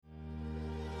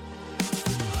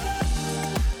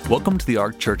Welcome to the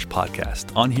Ark Church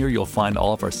podcast. On here, you'll find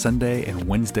all of our Sunday and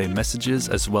Wednesday messages,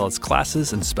 as well as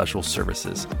classes and special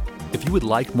services. If you would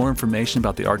like more information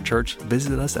about the Ark Church,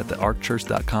 visit us at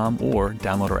thearkchurch.com or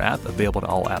download our app, available to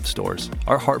all app stores.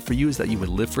 Our heart for you is that you would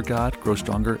live for God, grow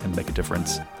stronger, and make a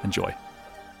difference. Enjoy.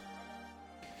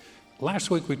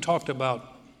 Last week we talked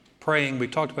about praying. We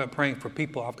talked about praying for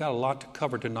people. I've got a lot to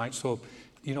cover tonight, so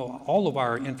all of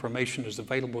our information is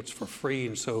available. It's for free,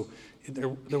 and so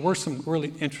there were some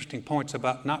really interesting points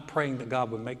about not praying that God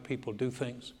would make people do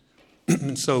things.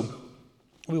 And so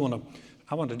I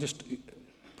want to just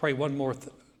pray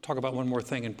talk about one more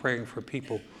thing in praying for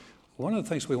people. One of the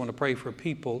things we want to pray for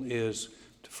people is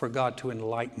for God to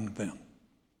enlighten them.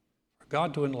 For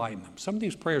God to enlighten them. Some of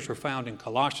these prayers are found in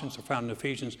Colossians, are found in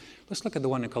Ephesians. Let's look at the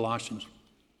one in Colossians.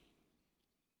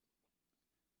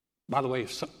 By the way,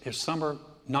 is summer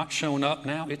not showing up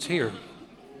now? It's here.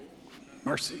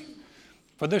 Mercy.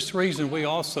 For this reason, we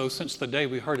also, since the day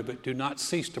we heard of it, do not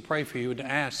cease to pray for you and to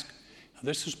ask. Now,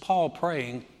 this is Paul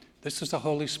praying. This is a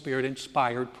Holy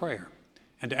Spirit-inspired prayer.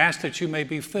 And to ask that you may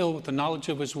be filled with the knowledge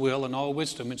of His will and all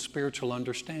wisdom and spiritual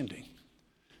understanding,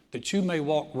 that you may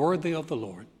walk worthy of the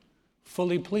Lord,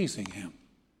 fully pleasing Him,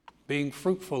 being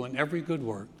fruitful in every good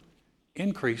work,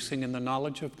 increasing in the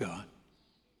knowledge of God,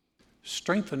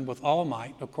 strengthened with all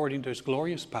might according to His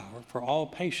glorious power for all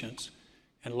patience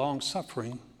and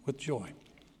long-suffering with joy.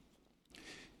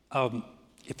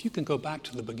 If you can go back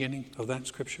to the beginning of that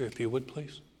scripture, if you would,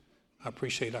 please. I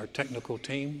appreciate our technical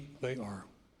team. They are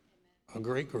a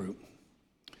great group.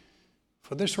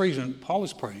 For this reason, Paul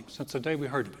is praying since the day we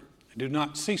heard of it. Do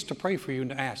not cease to pray for you and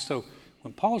to ask. So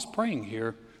when Paul is praying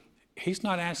here, he's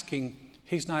not asking,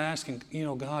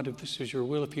 God, if this is your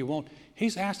will, if you won't.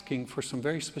 He's asking for some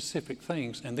very specific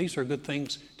things, and these are good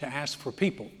things to ask for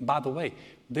people. By the way,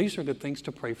 these are good things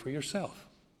to pray for yourself.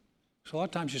 So a lot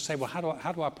of times you say, well,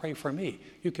 how do I pray for me?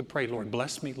 You could pray, Lord,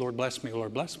 bless me, Lord, bless me,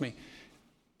 Lord, bless me.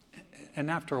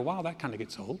 And after a while, that kind of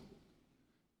gets old.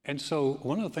 And so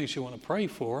one of the things you want to pray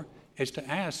for is to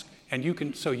ask, and you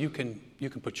can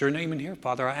put your name in here.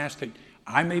 Father, I ask that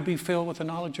I may be filled with the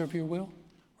knowledge of your will.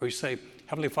 Or you say,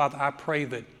 Heavenly Father, I pray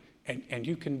that, and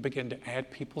you can begin to add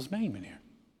people's name in here.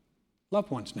 Loved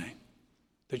one's name.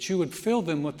 That you would fill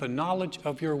them with the knowledge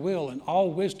of your will and all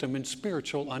wisdom and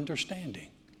spiritual understanding,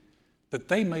 that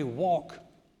they may walk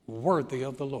worthy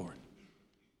of the Lord.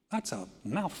 That's a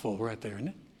mouthful right there, isn't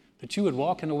it? That you would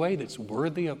walk in a way that's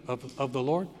worthy of the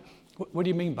Lord. What do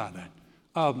you mean by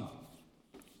that?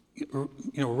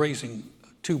 Raising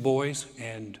two boys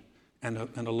and a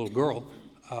little girl,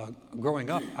 growing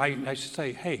up, I should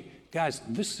say, hey, guys,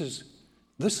 this is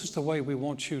the way we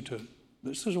want you to.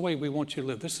 This is the way we want you to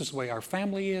live. This is the way our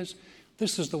family is.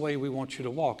 This is the way we want you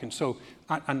to walk. And so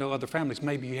I know other families,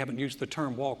 maybe you haven't used the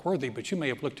term walk worthy, but you may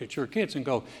have looked at your kids and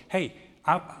go, hey,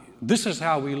 this is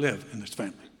how we live in this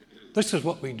family. This is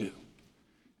what we do.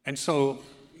 And so,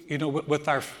 with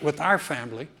our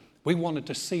family, we wanted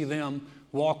to see them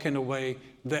walk in a way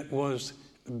that was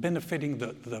benefiting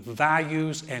the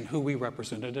values and who we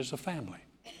represented as a family.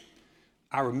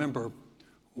 I remember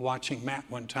watching Matt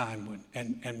one time,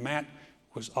 and Matt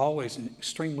was always an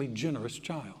extremely generous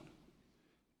child.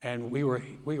 And we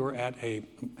were at a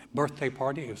birthday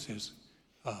party. It was his,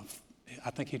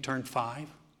 I think he turned 5.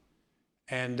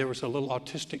 And there was a little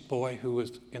autistic boy who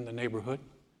was in the neighborhood.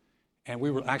 And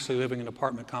we were actually living in an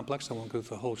apartment complex. I won't go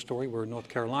through the whole story. We're in North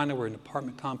Carolina. We're in an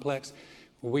apartment complex.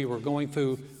 We were going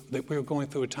through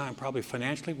a time probably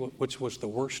financially, which was the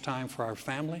worst time for our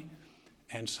family.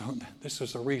 And so this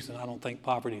is the reason I don't think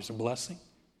poverty is a blessing,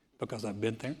 because I've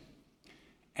been there.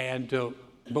 And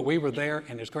but we were there,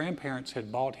 and his grandparents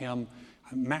had bought him.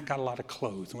 Matt got a lot of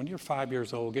clothes. When you're 5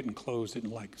 years old, getting clothes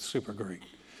isn't like super great.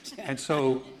 And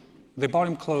so they bought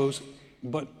him clothes,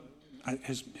 but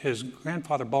his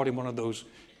grandfather bought him one of those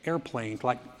airplanes,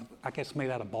 like I guess made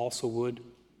out of balsa wood.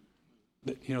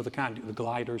 The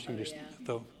gliders you just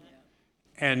throw.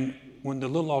 And when the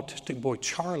little autistic boy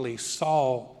Charlie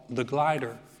saw the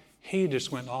glider, he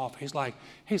just went off. He's like,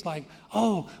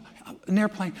 oh, an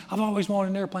airplane! I've always wanted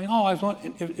an airplane. Oh,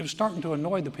 it was starting to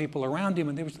annoy the people around him,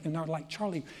 and they're like,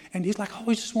 Charlie, and he's like, oh,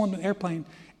 we just wanted an airplane.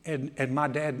 And my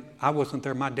dad, I wasn't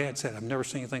there. My dad said, I've never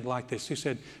seen anything like this. He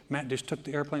said, Matt just took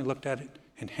the airplane, looked at it,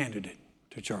 and handed it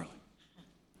to Charlie.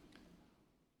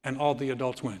 And all the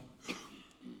adults went.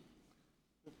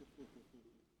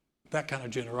 That kind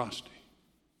of generosity.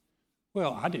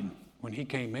 Well, when he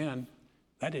came in,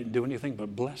 that didn't do anything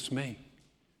but bless me,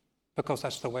 because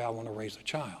that's the way I want to raise a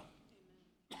child,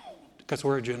 because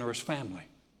we're a generous family.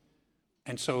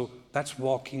 And so that's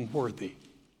walking worthy.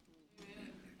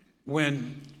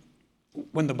 When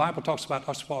when the Bible talks about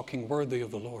us walking worthy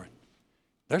of the Lord,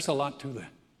 there's a lot to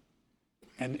that.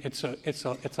 And it's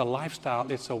a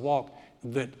lifestyle, it's a walk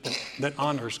that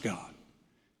honors God.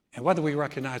 And whether we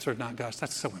recognize it or not, guys,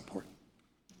 that's so important.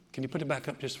 Can you put it back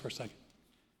up just for a second?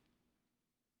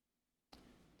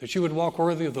 That you would walk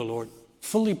worthy of the Lord,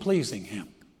 fully pleasing Him,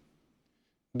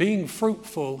 being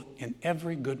fruitful in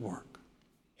every good work.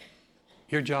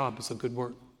 Your job is a good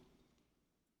work.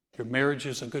 Your marriage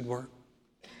is a good work.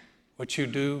 What you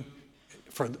do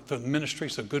for the ministry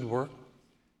is a good work.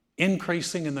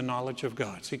 Increasing in the knowledge of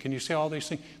God. See, can you see all these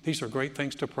things? These are great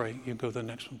things to pray. You can go to the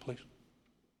next one, please.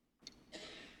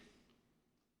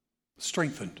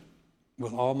 Strengthened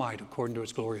with all might according to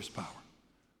His glorious power.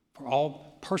 For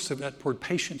all that word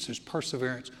patience is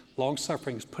perseverance.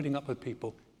 Long-suffering is putting up with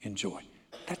people in joy.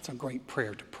 That's a great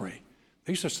prayer to pray.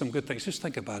 These are some good things. Just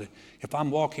think about it. If I'm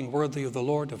walking worthy of the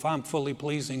Lord, if I'm fully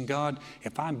pleasing God,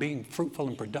 if I'm being fruitful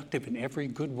and productive in every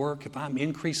good work, if I'm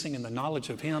increasing in the knowledge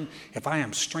of Him, if I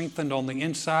am strengthened on the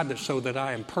inside so that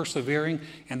I am persevering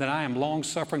and that I am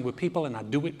long-suffering with people and I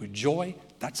do it with joy,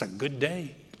 that's a good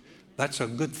day. That's a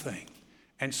good thing.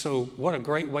 And so what a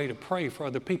great way to pray for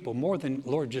other people. More than,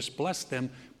 Lord, just bless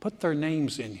them, put their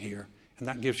names in here, and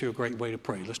that gives you a great way to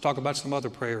pray. Let's talk about some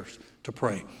other prayers to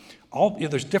pray.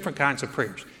 There's different kinds of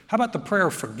prayers. How about the prayer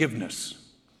of forgiveness?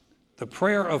 The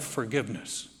prayer of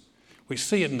forgiveness. We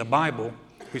see it in the Bible.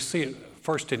 We see it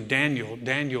first in Daniel.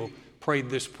 Daniel prayed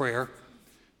this prayer.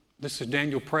 This is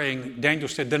Daniel praying. Daniel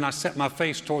said, "Then I set my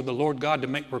face toward the Lord God to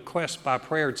make requests by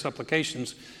prayer and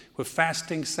supplications with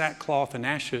fasting, sackcloth, and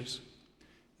ashes."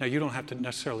 Now, you don't have to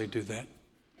necessarily do that.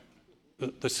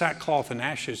 The sackcloth and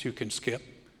ashes you can skip.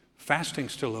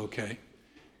 Fasting's still okay.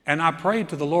 "And I prayed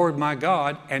to the Lord my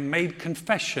God and made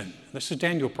confession." This is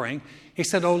Daniel praying. He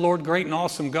said, "O Lord, great and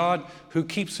awesome God, who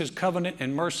keeps His covenant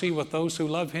and mercy with those who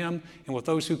love Him and with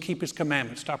those who keep His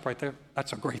commandments." Stop right there.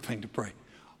 That's a great thing to pray.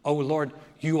 "Oh Lord,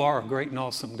 you are a great and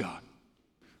awesome God."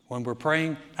 When we're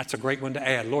praying, that's a great one to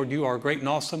add. "Lord, you are great and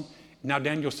awesome." Now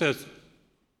Daniel says,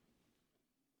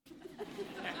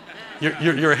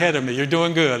 you're ahead of me. You're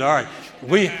doing good. All right.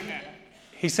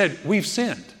 He said, "We've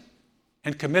sinned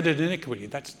and committed iniquity."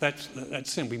 That's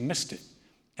sin. We missed it.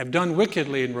 "Have done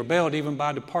wickedly and rebelled even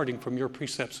by departing from your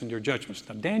precepts and your judgments."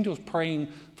 Now, Daniel's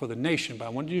praying for the nation, but I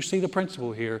want you to see the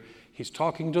principle here. He's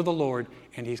talking to the Lord,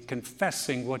 and he's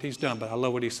confessing what he's done. But I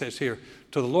love what he says here.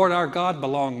 "To the Lord our God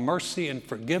belong mercy and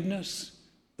forgiveness,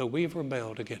 though we've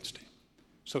rebelled against Him."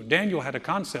 So Daniel had a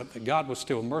concept that God was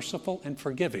still merciful and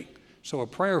forgiving. So a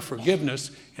prayer of forgiveness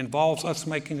involves us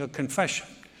making a confession.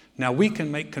 Now, we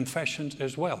can make confessions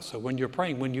as well. So when you're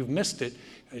praying, when you've missed it,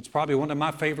 it's probably one of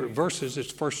my favorite verses.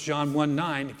 It's 1 John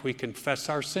 1:9. If we confess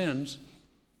our sins,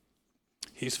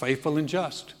 He's faithful and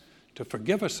just to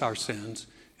forgive us our sins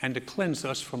and to cleanse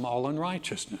us from all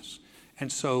unrighteousness.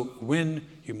 And so when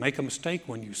you make a mistake,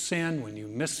 when you sin, when you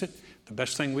miss it, the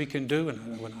best thing we can do,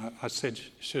 and when I should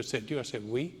have said you, I said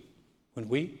we. When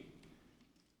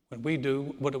we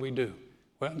do, what do?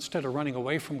 Well, instead of running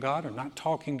away from God or not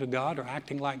talking to God or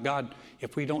acting like God,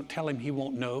 if we don't tell Him, He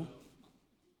won't know.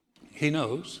 He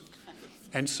knows.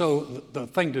 And so the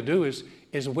thing to do is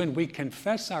when we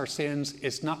confess our sins,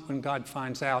 it's not when God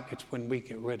finds out, it's when we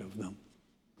get rid of them.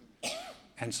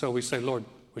 And so we say, "Lord,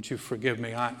 would you forgive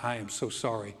me? I am so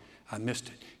sorry I missed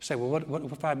it." You say, "Well, what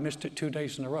if I missed it 2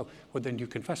 days in a row?" Well, then you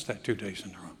confess that 2 days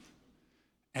in a row.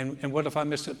 And what if I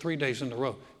missed it 3 days in a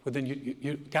row? Well, then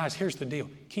you guys, here's the deal.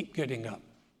 Keep getting up.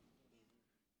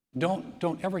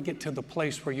 Don't ever get to the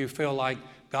place where you feel like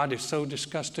God is so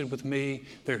disgusted with me.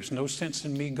 There's no sense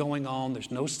in me going on.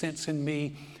 There's no sense in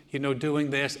me,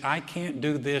 doing this. I can't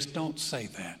do this. Don't say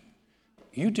that.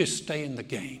 You just stay in the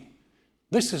game.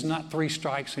 This is not 3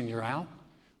 strikes and you're out.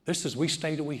 This is we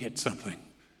stay till we hit something.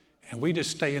 And we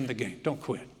just stay in the game. Don't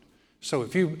quit. So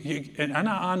if and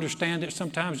I understand that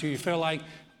sometimes you feel like,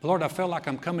 "Lord, I feel like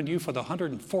I'm coming to you for the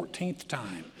 114th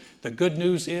time." The good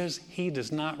news is He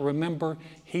does not remember.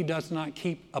 He does not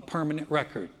keep a permanent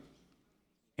record.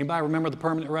 Anybody remember the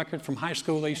permanent record from high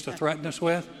school they used to threaten us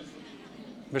with?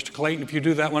 Mr. Clayton, if you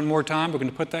do that one more time, we're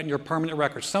going to put that in your permanent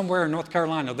record. Somewhere in North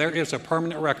Carolina, there is a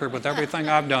permanent record with everything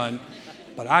I've done.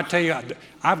 But I tell you,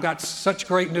 I've got such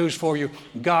great news for you.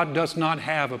 God does not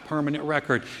have a permanent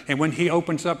record. And when He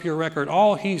opens up your record,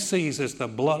 all He sees is the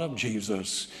blood of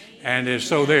Jesus. And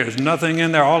so there's nothing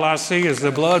in there. All I see is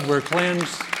the blood. We're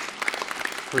cleansed.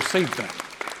 Receive that.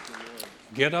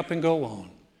 Get up and go on.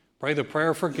 Pray the prayer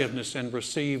of forgiveness and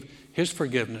receive His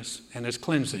forgiveness and His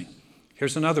cleansing.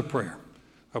 Here's another prayer,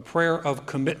 a prayer of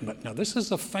commitment. Now, this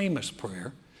is a famous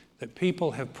prayer that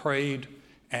people have prayed,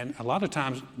 And a lot of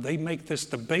times they make this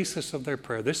the basis of their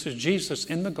prayer. This is Jesus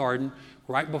in the garden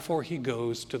right before he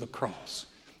goes to the cross.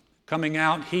 Coming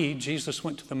out, Jesus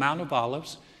went to the Mount of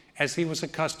Olives as he was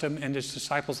accustomed, and his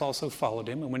disciples also followed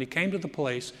him. And when he came to the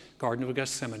place, Garden of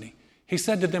Gethsemane, he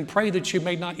said to them, "Pray that you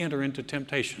may not enter into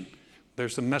temptation."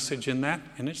 There's a message in that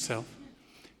in itself.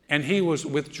 And he was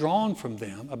withdrawn from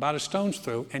them about a stone's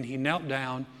throw, and he knelt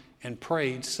down and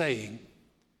prayed, saying,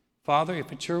 "Father,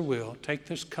 if it's your will, take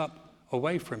this cup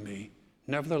away from me.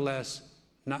 Nevertheless,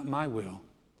 not my will,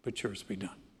 but yours be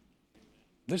done."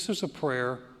 This is a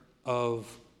prayer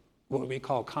of what we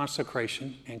call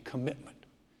consecration and commitment.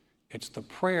 It's the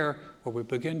prayer where we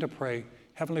begin to pray,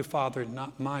 "Heavenly Father,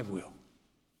 not my will,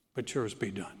 but yours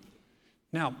be done."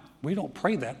 Now, we don't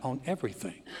pray that on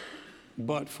everything.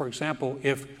 But for example,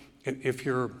 if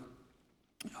you're,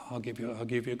 I'll give you a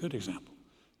good example.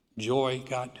 Joy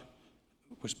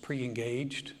was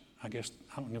pre-engaged. I guess,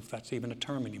 I don't know if that's even a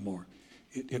term anymore.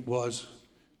 It was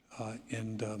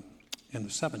in the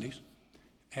 70s.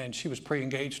 And she was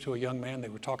pre-engaged to a young man. They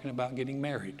were talking about getting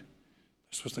married.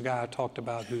 This was the guy I talked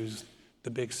about who's the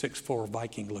big 6'4"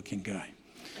 Viking-looking guy.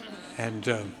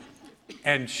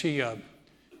 And she,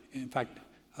 in fact,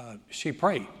 she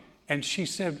prayed. And she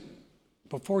said,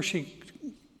 before she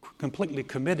completely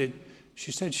committed,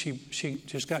 she said she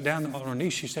just got down on her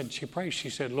knees. She said, she prayed. She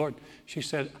said, "Lord," she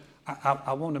said,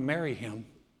 I want to marry him.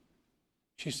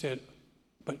 She said,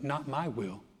 "But not my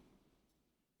will.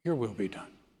 Your will be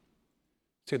done."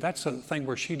 See, that's a thing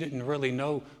where she didn't really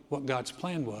know what God's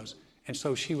plan was. And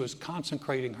so she was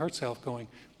consecrating herself, going,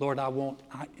 "Lord,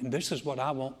 and this is what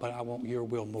I want, but I want your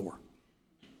will more."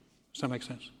 Does that make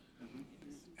sense?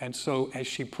 And so as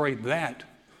she prayed that,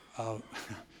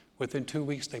 within 2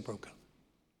 weeks they broke up.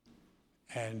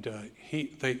 And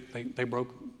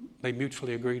they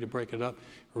mutually agreed to break it up.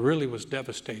 It really was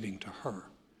devastating to her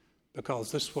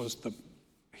because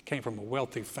he came from a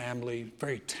wealthy family,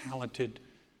 very talented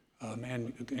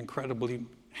man, incredibly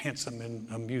handsome and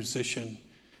a musician.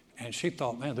 And she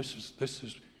thought, "Man, this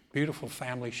is beautiful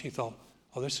family." She thought,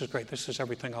 "Oh, this is great. This is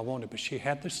everything I wanted." But she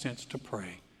had the sense to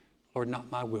pray, "Lord,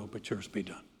 not my will, but yours be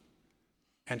done."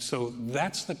 And so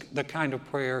that's the kind of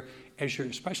prayer,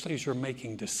 especially as you're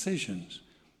making decisions,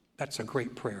 that's a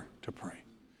great prayer to pray.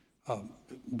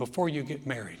 Before you get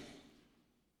married,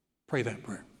 pray that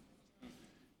prayer.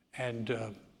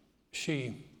 And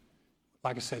she,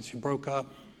 like I said, she broke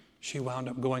up. She wound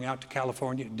up going out to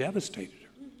California. It devastated her.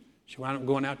 She wound up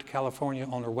going out to California.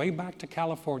 On her way back to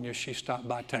California, she stopped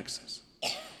by Texas.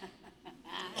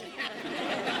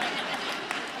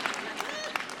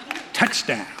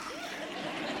 Touchdown.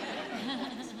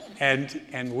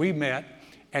 And we met,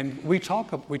 and we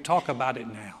talk about it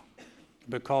now,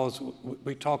 because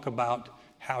we talk about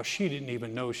how she didn't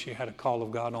even know she had a call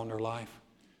of God on her life.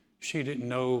 She didn't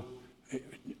know.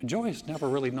 Joyce never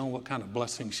really known what kind of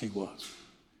blessing she was.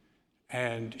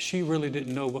 And she really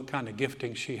didn't know what kind of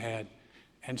gifting she had.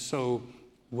 And so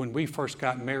when we first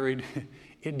got married,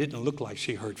 it didn't look like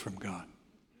she heard from God.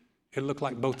 It looked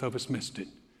like both of us missed it.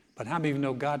 But how many of you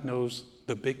know God knows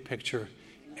the big picture?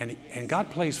 And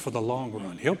God plays for the long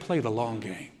run. He'll play the long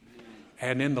game.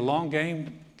 And in the long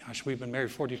game, gosh, we've been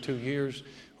married 42 years.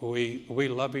 We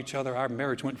love each other. Our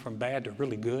marriage went from bad to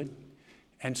really good.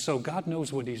 And so God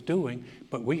knows what he's doing,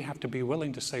 but we have to be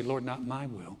willing to say, "Lord, not my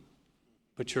will,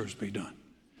 but yours be done."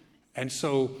 And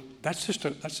so that's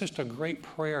just a great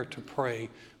prayer to pray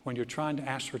when you're trying to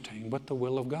ascertain what the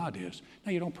will of God is.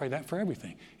 Now, you don't pray that for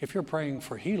everything. If you're praying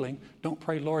for healing, don't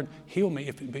pray, "Lord, heal me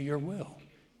if it be your will."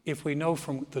 If we know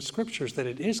from the scriptures that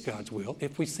it is God's will,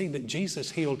 if we see that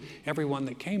Jesus healed everyone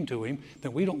that came to him,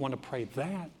 then we don't want to pray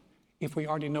that. If we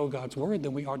already know God's word,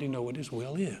 then we already know what his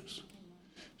will is.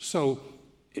 So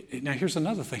now here's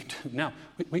another thing. Now,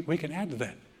 we can add to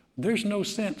that. There's no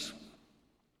sense.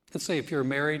 Let's say if you're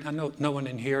married, I know no one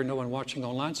in here, no one watching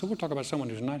online, so we'll talk about someone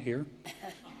who's not here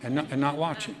and not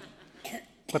watching.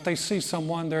 But they see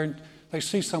someone there,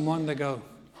 they go,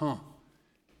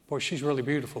 "Boy, she's really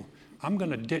beautiful. I'm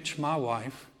going to ditch my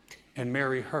wife and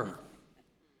marry her.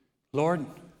 Lord,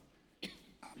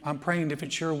 I'm praying if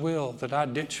it's your will that I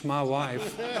ditch my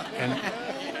wife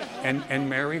and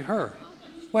marry her."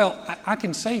 Well, I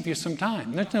can save you some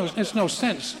time. There's no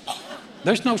sense.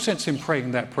 There's no sense in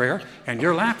praying that prayer. And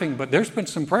you're laughing, but there's been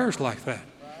some prayers like that.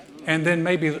 And then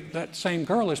maybe that same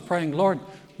girl is praying, "Lord,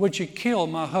 would you kill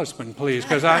my husband, please?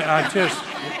 Because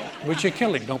would you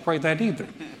kill him?" Don't pray that either.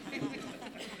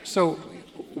 So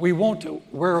we want to,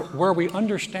 where we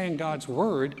understand God's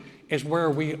word is where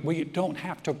we don't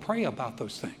have to pray about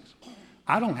those things.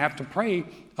 I don't have to pray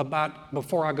about,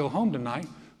 before I go home tonight,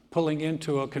 pulling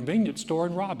into a convenience store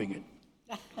and robbing it.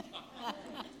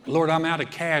 Lord, I'm out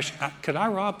of cash. Could I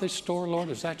rob this store, Lord?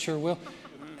 Is that your will?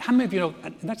 How many of you know,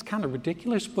 and that's kind of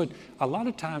ridiculous, but a lot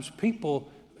of times people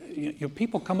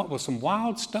come up with some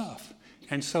wild stuff.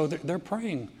 And so they're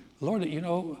praying, Lord,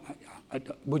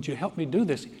 would you help me do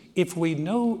this? If we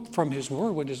know from his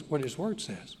word what his word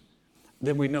says,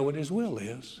 then we know what his will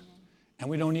is. And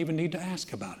we don't even need to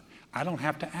ask about it. I don't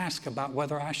have to ask about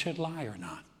whether I should lie or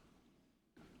not.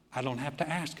 I don't have to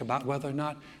ask about whether or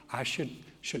not I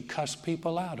should cuss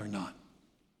people out or not.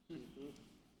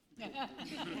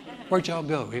 Where'd y'all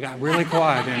go? You got really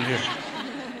quiet in here.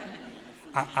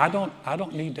 I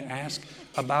don't need to ask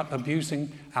about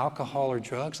abusing alcohol or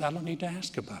drugs. I don't need to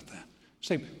ask about that.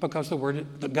 See, because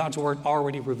God's word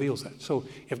already reveals that. So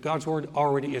if God's word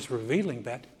already is revealing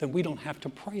that, then we don't have to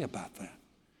pray about that.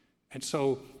 And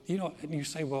so, and you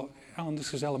say, well, Alan,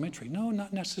 this is elementary. No,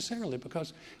 not necessarily,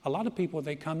 because a lot of people,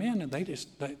 they come in and they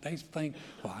think,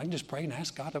 well, I can just pray and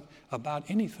ask God about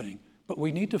anything. But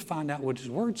we need to find out what his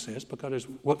word says, because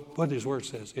what his word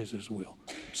says is his will.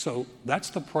 So that's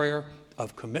the prayer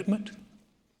of commitment.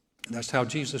 That's how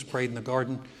Jesus prayed in the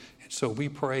garden. And so we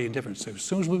pray in different. So as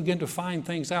soon as we begin to find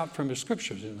things out from the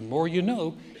scriptures, and the more you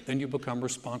know, then you become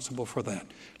responsible for that.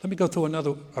 Let me go through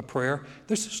another prayer.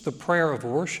 This is the prayer of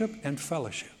worship and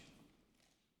fellowship.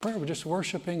 Prayer of just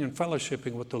worshiping and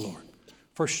fellowshipping with the Lord.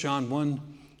 1 John 1,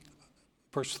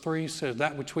 verse 3 says,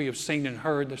 that which we have seen and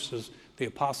heard, this is the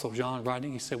Apostle John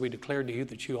writing. He said, we declare to you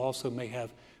that you also may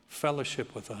have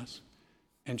fellowship with us.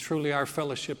 And truly our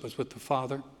fellowship is with the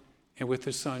Father and with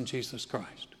his Son, Jesus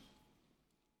Christ.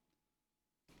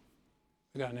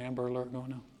 We got an Amber Alert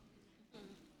going on?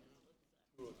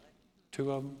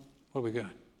 2 of them? What do we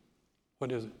got?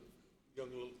 What is it? Young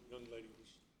lady was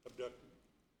abducted,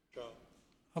 child.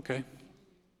 Okay,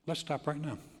 let's stop right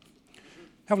now.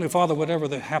 Heavenly Father, whatever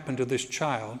that happened to this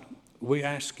child, we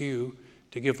ask you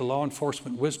to give the law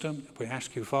enforcement wisdom. We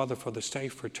ask you, Father, for the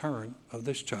safe return of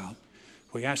this child.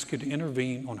 We ask you to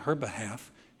intervene on her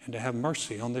behalf and to have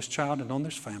mercy on this child and on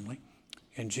this family.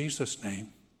 In Jesus' name,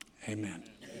 amen.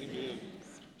 Amen.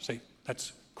 See,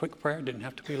 that's a quick prayer. It didn't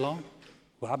have to be long.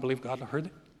 Well, I believe God heard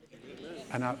it.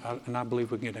 And I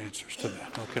believe we can get answers to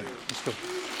that. Okay, let's go.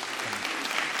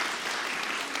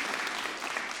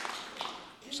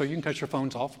 So you can cut your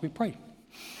phones off. We pray.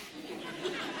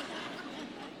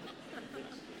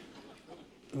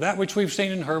 That which we've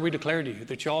seen and heard, we declare to you,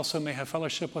 that you also may have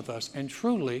fellowship with us. And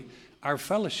truly, our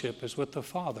fellowship is with the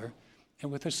Father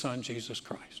and with his Son, Jesus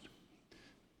Christ.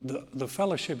 The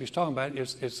fellowship he's talking about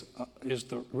is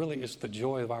the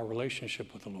joy of our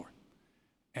relationship with the Lord.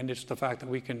 And it's the fact that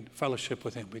we can fellowship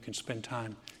with him. We can spend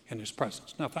time in his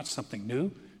presence. Now, if that's something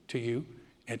new to you,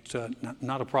 it's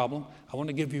not a problem. I want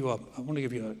to give you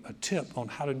a tip on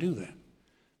how to do that.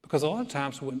 Because a lot of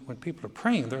times when people are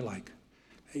praying, they're like,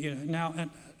 now,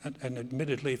 and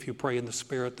admittedly, if you pray in the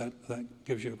Spirit, that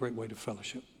gives you a great way to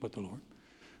fellowship with the Lord.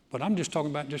 But I'm just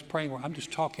talking about just praying where I'm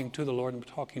just talking to the Lord and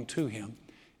talking to him.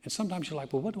 And sometimes you're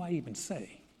like, well, what do I even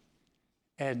say?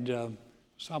 And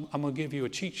so I'm going to give you a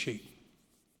cheat sheet.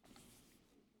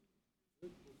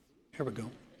 Here we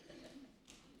go.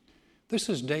 This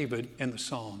is David in the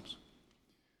Psalms.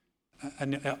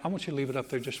 And I want you to leave it up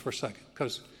there just for a second,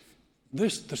 because the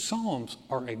Psalms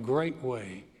are a great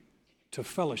way to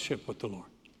fellowship with the Lord.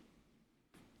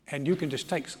 And you can just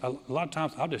take, a lot of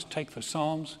times I'll just take the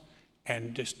Psalms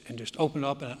and just open it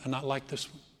up, and not like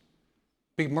this one.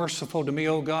 Be merciful to me,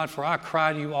 O God, for I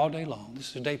cry to you all day long.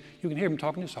 This is David. You can hear him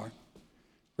talking his heart.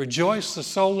 Rejoice the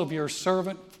soul of your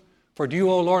servant, for to you,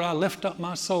 O Lord, I lift up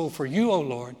my soul. For you, O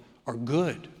Lord, are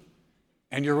good,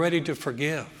 and you're ready to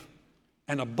forgive,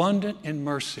 and abundant in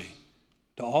mercy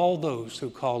to all those who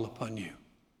call upon you.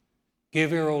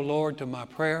 Give ear, O Lord, to my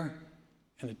prayer,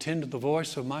 and attend to the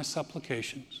voice of my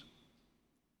supplications.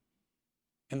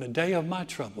 In the day of my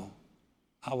trouble,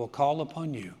 I will call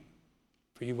upon you,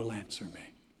 for you will answer me.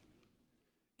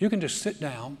 You can just sit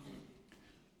down,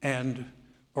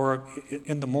 or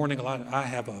in the morning, I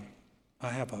have a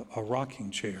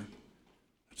rocking chair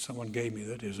that someone gave me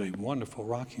that is a wonderful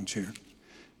rocking chair.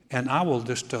 And I will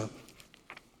just,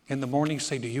 in the morning,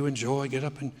 say, do you enjoy? Get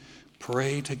up and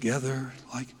pray together.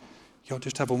 Like, y'all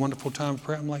just have a wonderful time of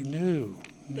prayer. I'm like, no.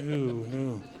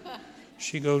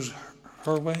 She goes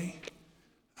her way.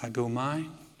 I go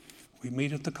mine. We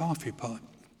meet at the coffee pot.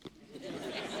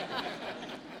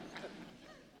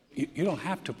 You don't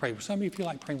have to pray. Some of you feel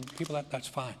like praying with people, that's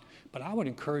fine. But I would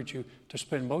encourage you to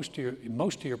spend most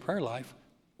of your prayer life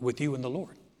with you and the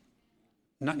Lord,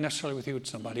 not necessarily with you and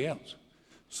somebody else.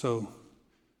 So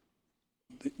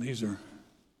these are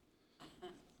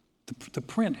the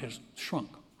print has shrunk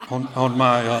on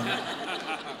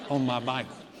my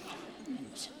Bible.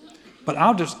 But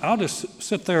I'll just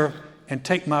sit there and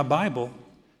take my Bible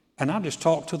and I'll just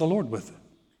talk to the Lord with it.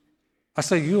 I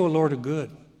say, you, O Lord, are good.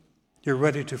 You're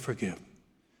ready to forgive.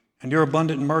 And you're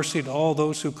abundant in mercy to all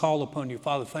those who call upon you.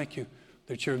 Father, thank you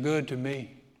that you're good to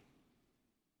me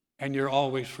and you're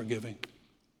always forgiving.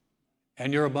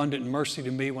 And you're abundant in mercy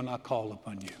to me when I call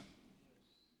upon you.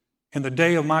 In the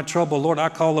day of my trouble, Lord, I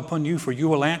call upon you, for you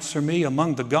will answer me.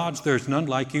 Among the gods, there's none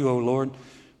like you, O Lord.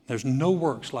 There's no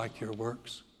works like your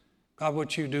works. God,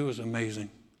 what you do is amazing.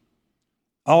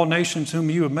 All nations whom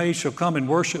you have made shall come and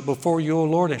worship before you, O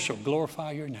Lord, and shall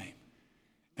glorify your name.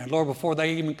 And Lord, before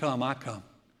they even come, I come,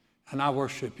 and I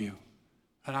worship you,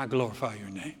 and I glorify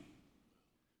your name.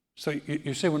 So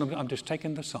you say, when I'm just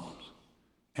taking the Psalms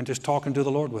and just talking to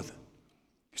the Lord with it.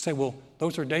 You say, well,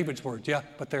 those are David's words. Yeah,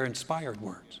 but they're inspired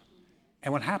words.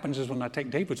 And what happens is when I take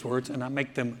David's words and I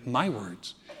make them my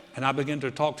words and I begin to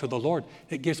talk to the Lord,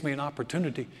 it gives me an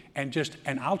opportunity and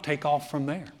I'll take off from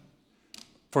there.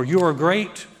 For you are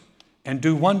great and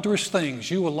do wondrous things.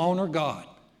 You alone are God.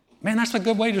 Man, that's a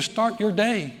good way to start your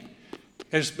day.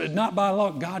 It's not by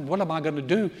law, God, what am I going to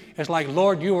do? It's like,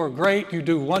 Lord, you are great. You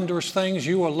do wondrous things.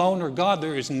 You alone are God.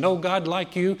 There is no God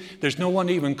like you. There's no one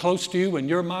even close to you, and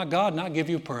you're my God, and I give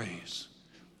you praise.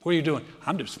 What are you doing?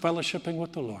 I'm just fellowshipping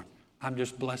with the Lord. I'm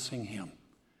just blessing him.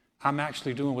 I'm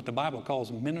actually doing what the Bible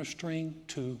calls ministering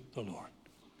to the Lord.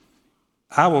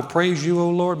 I will praise you, O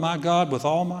Lord, my God, with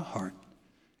all my heart,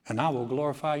 and I will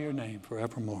glorify your name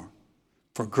forevermore.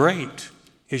 For great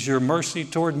is your mercy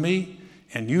toward me,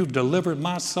 and you've delivered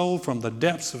my soul from the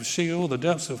depths of Sheol, the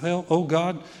depths of hell. O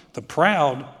God, the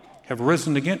proud have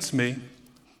risen against me,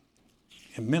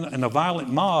 and a violent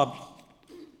mob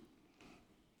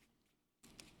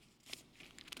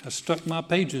has stuck my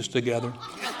pages together.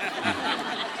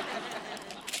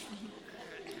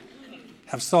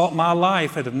 Have sought my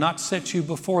life and have not set you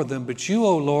before them. But you,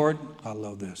 O Lord, I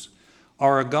love this,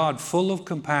 are a God full of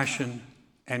compassion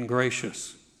and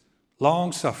gracious,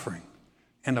 long-suffering,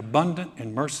 and abundant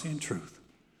in mercy and truth.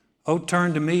 O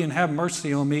turn to me and have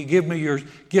mercy on me.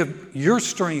 Give your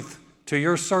strength to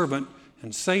your servant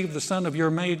and save the son of your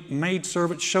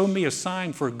maidservant. Show me a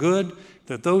sign for good,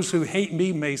 that those who hate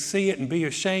me may see it and be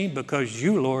ashamed, because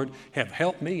you, Lord, have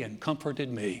helped me and comforted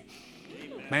me.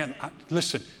 Amen. Man,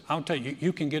 listen, I'll tell you,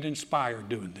 you can get inspired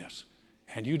doing this.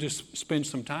 And you just spend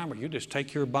some time, or you just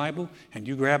take your Bible and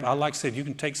you grab, I like I said, you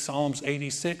can take Psalms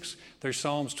 86. There's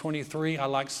Psalms 23. I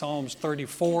like Psalms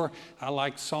 34. I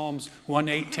like Psalms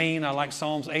 118. I like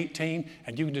Psalms 18.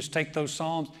 And you can just take those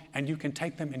Psalms and you can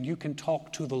take them and you can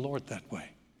talk to the Lord that way.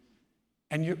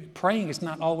 And praying is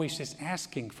not always just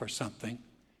asking for something.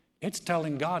 It's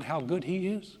telling God how good he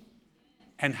is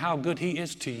and how good he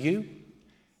is to you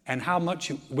and how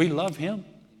much we love him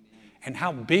and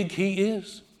how big he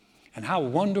is and how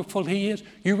wonderful he is.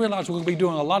 You realize we'll be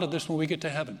doing a lot of this when we get to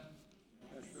heaven.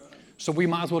 So we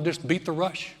might as well just beat the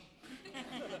rush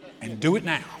and do it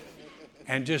now.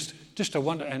 And just to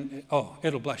wonder, and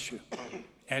it'll bless you.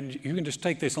 And you can just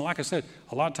take this. And like I said,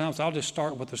 a lot of times I'll just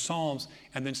start with the Psalms,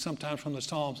 and then sometimes from the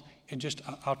Psalms,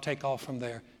 I'll take off from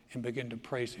there and begin to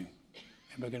praise him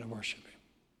and begin to worship him.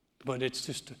 But it's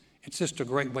just a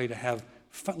great way to have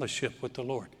fellowship with the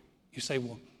Lord. You say,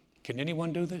 well, can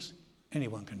anyone do this?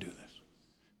 Anyone can do this.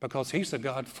 Because he's a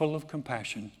God full of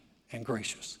compassion and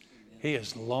gracious. He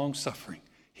is long-suffering.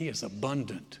 He is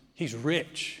abundant. He's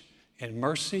rich in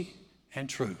mercy and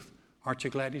truth. Aren't you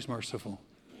glad he's merciful?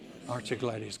 Aren't you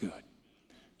glad he's good?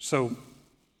 So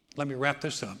let me wrap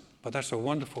this up. But that's a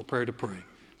wonderful prayer to pray.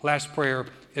 Last prayer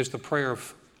is the prayer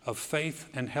of faith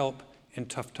and help in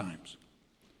tough times.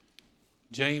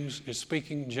 James is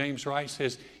speaking. James writes,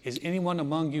 says, is anyone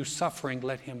among you suffering?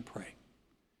 Let him pray.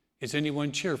 Is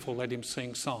anyone cheerful? Let him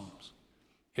sing psalms.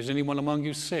 Is anyone among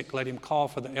you sick? Let him call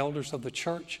for the elders of the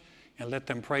church and let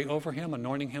them pray over him,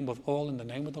 anointing him with oil in the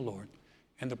name of the Lord.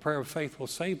 And the prayer of faith will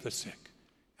save the sick,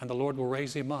 and the Lord will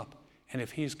raise him up. And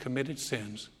if he's committed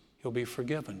sins, he'll be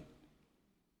forgiven.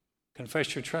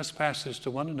 Confess your trespasses to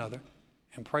one another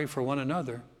and pray for one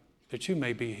another that you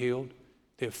may be healed.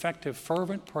 The effective,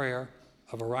 fervent prayer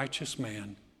of a righteous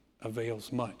man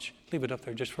avails much. Leave it up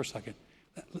there just for a second.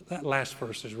 That last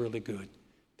verse is really good.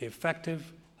 The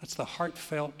effective, that's the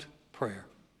heartfelt prayer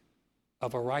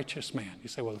of a righteous man. You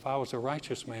say, well, if I was a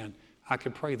righteous man, I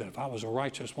could pray that. If I was a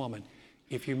righteous woman,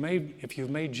 if you've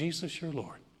made Jesus your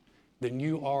Lord, then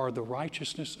you are the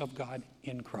righteousness of God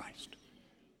in Christ.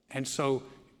 And so,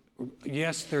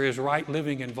 yes, there is right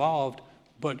living involved,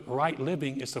 but right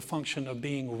living is a function of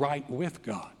being right with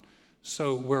God.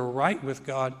 So we're right with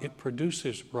God, it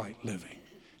produces right living.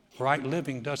 Right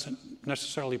living doesn't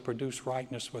necessarily produce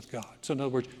rightness with God. So in other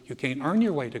words, you can't earn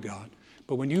your way to God,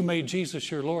 But when you made Jesus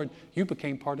your Lord, you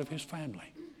became part of his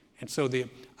family. And so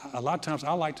a lot of times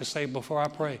I like to say before I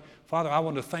pray, Father, I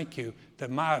want to thank you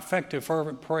that my effective,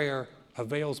 fervent prayer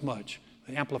avails much.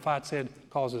 The Amplified said,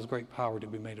 causes great power to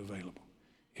be made available.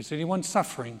 Is anyone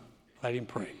suffering? Let him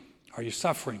pray. Are you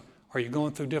suffering? Are you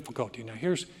going through difficulty? Now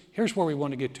here's where we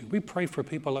want to get to. We pray for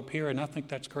people up here, and I think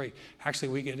that's great. Actually,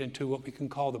 we get into what we can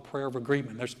call the prayer of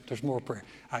agreement. There's more prayer.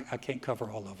 I can't cover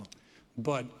all of them.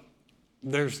 But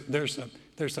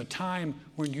there's a time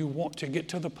when you want to get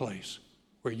to the place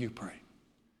where you pray.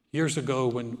 Years ago,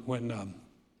 when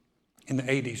in the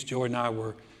 80s, Joy and I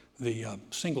were the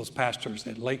singles pastors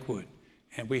at Lakewood,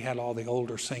 and we had all the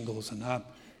older singles. And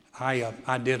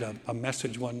I did a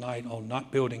message one night on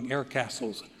not building air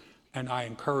castles, and I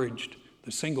encouraged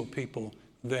the single people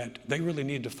that they really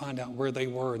needed to find out where they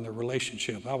were in their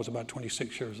relationship. I was about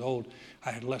 26 years old. I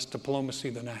had less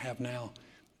diplomacy than I have now.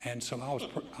 And so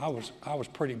I was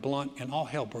pretty blunt, and all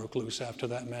hell broke loose after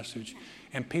that message.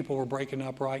 And people were breaking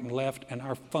up right and left, and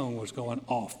our phone was going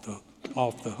off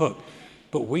the hook.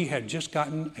 But we had just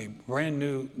gotten a brand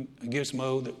new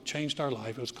gizmo that changed our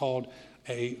life. It was called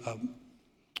a,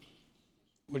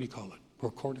 what do you call it?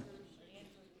 Recorder?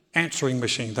 Answering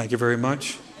machine. Thank you very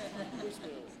much.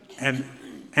 And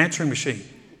answering machine.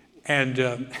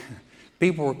 And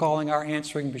people were calling our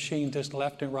answering machine just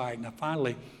left and right. And I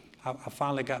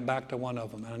finally got back to one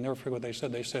of them, and I never forget what they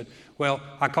said. They said, well,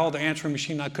 I called the answering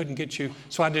machine, I couldn't get you,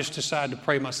 so I just decided to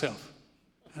pray myself.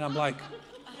 And I'm like,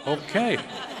 okay,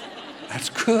 that's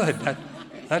good.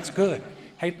 That's good.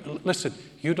 Hey, listen,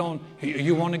 you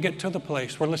want to get to the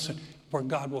place where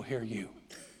God will hear you,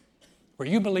 where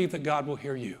you believe that God will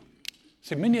hear you.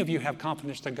 See, many of you have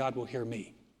confidence that God will hear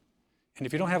me. And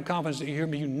if you don't have confidence that you hear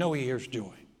me, you know he hears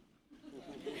Joy.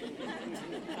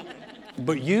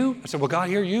 But I said, will God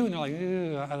hear you? And they're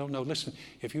like, I don't know. Listen,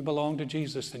 if you belong to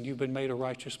Jesus, then you've been made a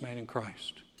righteous man in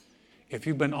Christ. If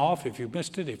you've been off, if you've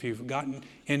missed it, if you've gotten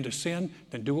into sin,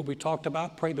 then do what we talked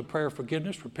about. Pray the prayer of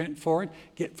forgiveness, repent for it,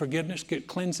 get forgiveness, get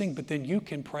cleansing, but then you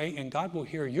can pray, and God will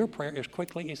hear your prayer as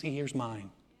quickly as he hears mine.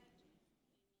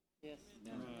 Yes.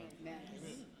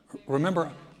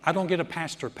 Remember, I don't get a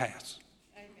pastor pass.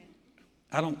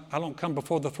 I don't come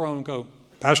before the throne and go,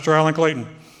 Pastor Alan Clayton.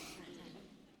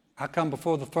 I come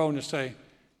before the throne and say,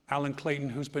 Alan Clayton,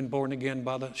 who's been born again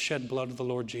by the shed blood of the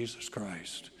Lord Jesus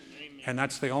Christ. Amen. And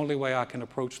that's the only way I can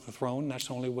approach the throne. That's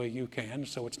the only way you can.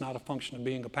 So it's not a function of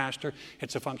being a pastor.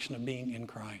 It's a function of being in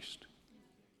Christ.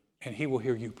 And he will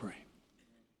hear you pray.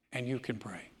 And you can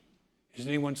pray. Is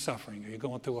anyone suffering? Are you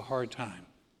going through a hard time?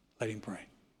 Let him pray.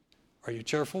 Are you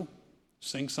cheerful?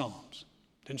 Sing psalms.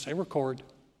 Didn't say record,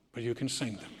 but you can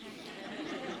sing them.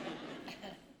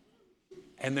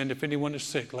 And then if anyone is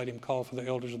sick, let him call for the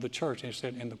elders of the church. And he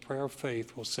said, and the prayer of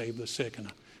faith will save the sick. And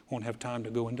I won't have time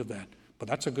to go into that. But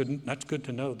that's good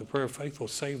to know. The prayer of faith will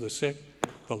save the sick.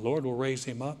 The Lord will raise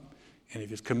him up. And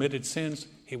if he's committed sins,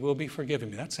 he will be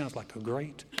forgiven. That sounds like a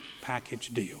great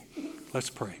package deal. Let's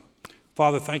pray.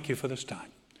 Father, thank you for this time.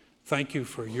 Thank you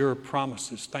for your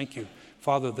promises. Thank you,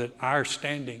 Father, that our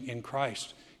standing in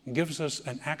Christ gives us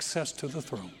an access to the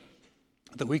throne,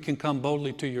 that we can come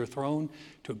boldly to your throne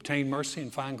to obtain mercy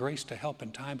and find grace to help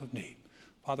in time of need.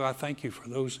 Father, I thank you for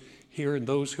those here and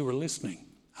those who are listening.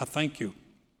 I thank you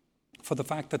for the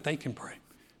fact that they can pray,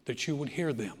 that you would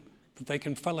hear them, that they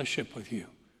can fellowship with you,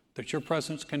 that your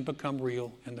presence can become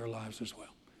real in their lives as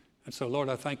well. And so, Lord,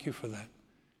 I thank you for that.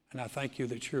 And I thank you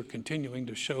that you're continuing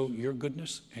to show your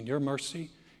goodness and your mercy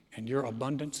and your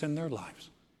abundance in their lives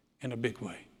in a big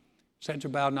way. Heads are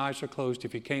bowed and eyes are closed.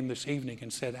 If you came this evening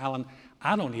and said, Alan,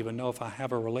 I don't even know if I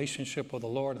have a relationship with the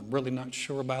Lord. I'm really not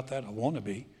sure about that. I want to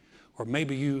be. Or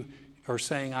maybe you are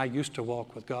saying, I used to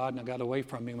walk with God and I got away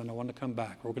from him and I want to come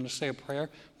back. We're going to say a prayer. I'm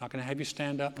not going to have you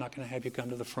stand up. I'm not going to have you come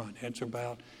to the front. Heads are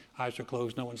bowed, eyes are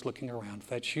closed. No one's looking around. If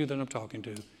that's you that I'm talking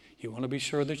to, you want to be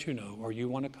sure that you know, or you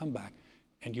want to come back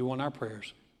and you want our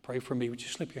prayers, pray for me. Would you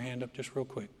slip your hand up just real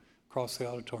quick across the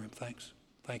auditorium? Thanks.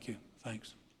 Thank you.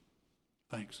 Thanks.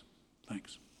 Thanks.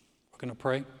 Thanks. We're going to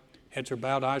pray. Heads are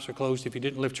bowed, eyes are closed. If you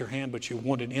didn't lift your hand, but you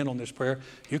wanted in on this prayer,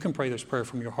 you can pray this prayer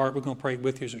from your heart. We're going to pray it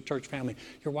with you as a church family.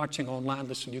 You're watching online,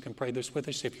 listen, you can pray this with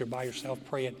us. If you're by yourself,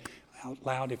 pray it out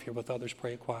loud. If you're with others,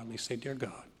 pray it quietly. Say, Dear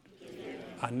God,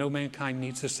 I know mankind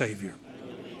needs a Savior.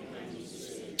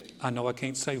 I know I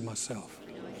can't save myself.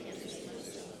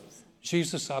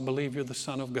 Jesus, I believe you're the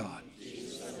Son of God.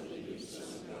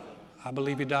 I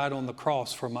believe you died on the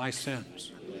cross for my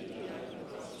sins.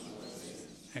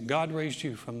 And God raised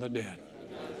you from the dead.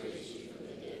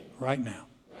 Right now,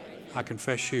 I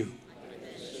confess you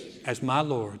as my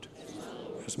Lord,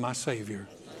 as my Savior,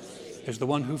 as the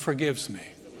one who forgives me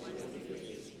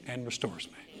and restores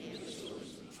me.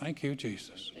 Thank you,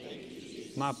 Jesus.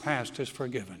 My past is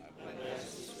forgiven.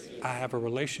 I have a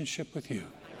relationship with you.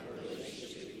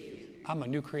 I'm a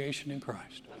new creation in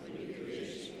Christ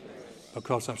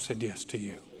because I've said yes to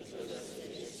you.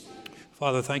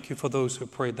 Father, thank you for those who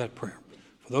prayed that prayer,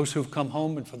 for those who've come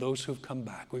home and for those who've come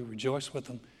back. We rejoice with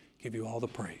them, give you all the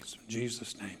praise. In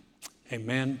Jesus' name,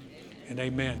 amen and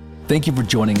amen. Thank you for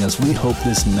joining us. We hope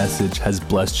this message has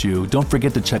blessed you. Don't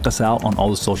forget to check us out on all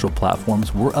the social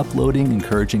platforms. We're uploading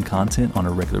encouraging content on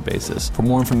a regular basis. For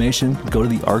more information, go to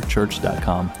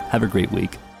thearkchurch.com. Have a great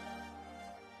week.